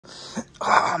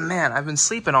Oh, man, I've been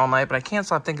sleeping all night, but I can't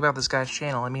stop thinking about this guy's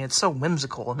channel. I mean, it's so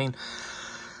whimsical. I mean,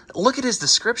 look at his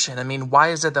description. I mean, why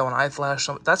is it that when I flash...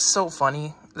 That's so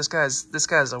funny. This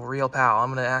guy's a real pal.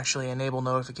 I'm going to actually enable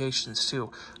notifications,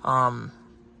 too. Damn,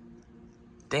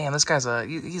 this guy's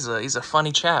he's a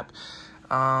funny chap.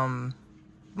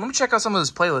 Let me check out some of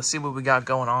his playlists, see what we got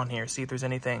going on here, see if there's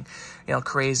anything, you know,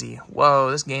 crazy.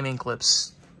 Whoa, this Gaming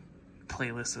Clips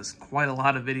playlist is quite a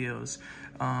lot of videos.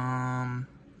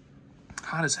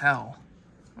 Hot as hell.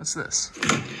 What's this?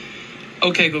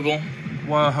 Okay, Google.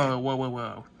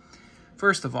 Whoa.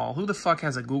 First of all, who the fuck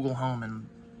has a Google Home and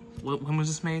when was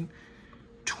this made?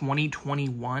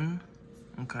 2021?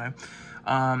 Okay.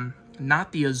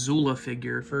 Not the Azula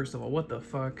figure, first of all. What the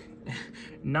fuck?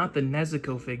 Not the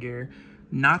Nezuko figure.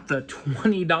 Not the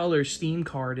 $20 Steam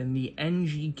card and the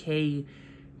NGK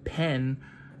pen.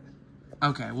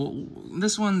 Okay, well,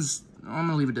 this one's... I'm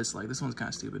gonna leave a dislike. This one's kind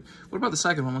of stupid. What about the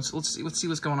second one? Let's see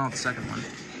what's going on with the second one.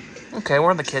 Okay,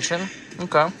 we're in the kitchen.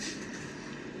 Okay.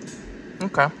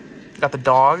 Got the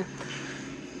dog.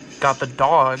 Got the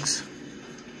dogs.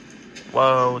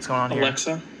 Whoa, what's going on here?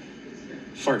 Alexa,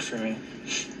 fart for me.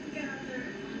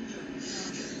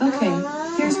 Okay,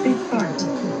 here's Big Fart.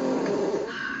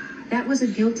 That was a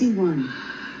guilty one.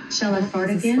 Shall I fart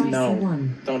again? No,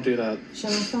 don't do that.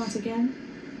 Shall I fart again?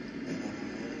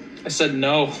 I said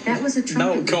no. That was a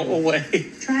trumpet. No, go away.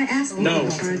 Try asking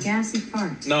for a gassy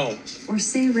fart. No. Or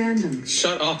say random.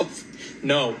 Shut up.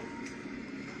 No.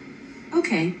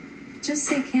 Okay, just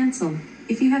say cancel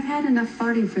if you have had enough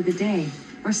farting for the day.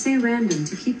 Or say random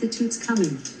to keep the toots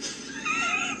coming.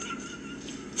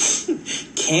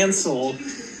 Cancel.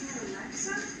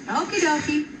 Okie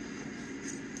dokie.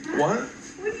 What?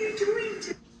 What are you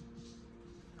doing?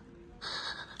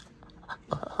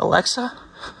 Alexa?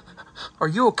 Are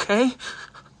you okay?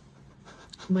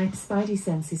 My spidey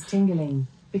sense is tingling,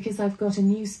 because I've got a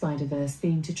new Spider-Verse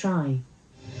theme to try.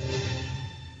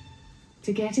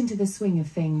 To get into the swing of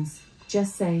things,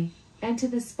 just say, enter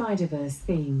the Spider-Verse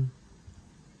theme.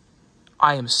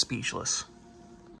 I am speechless.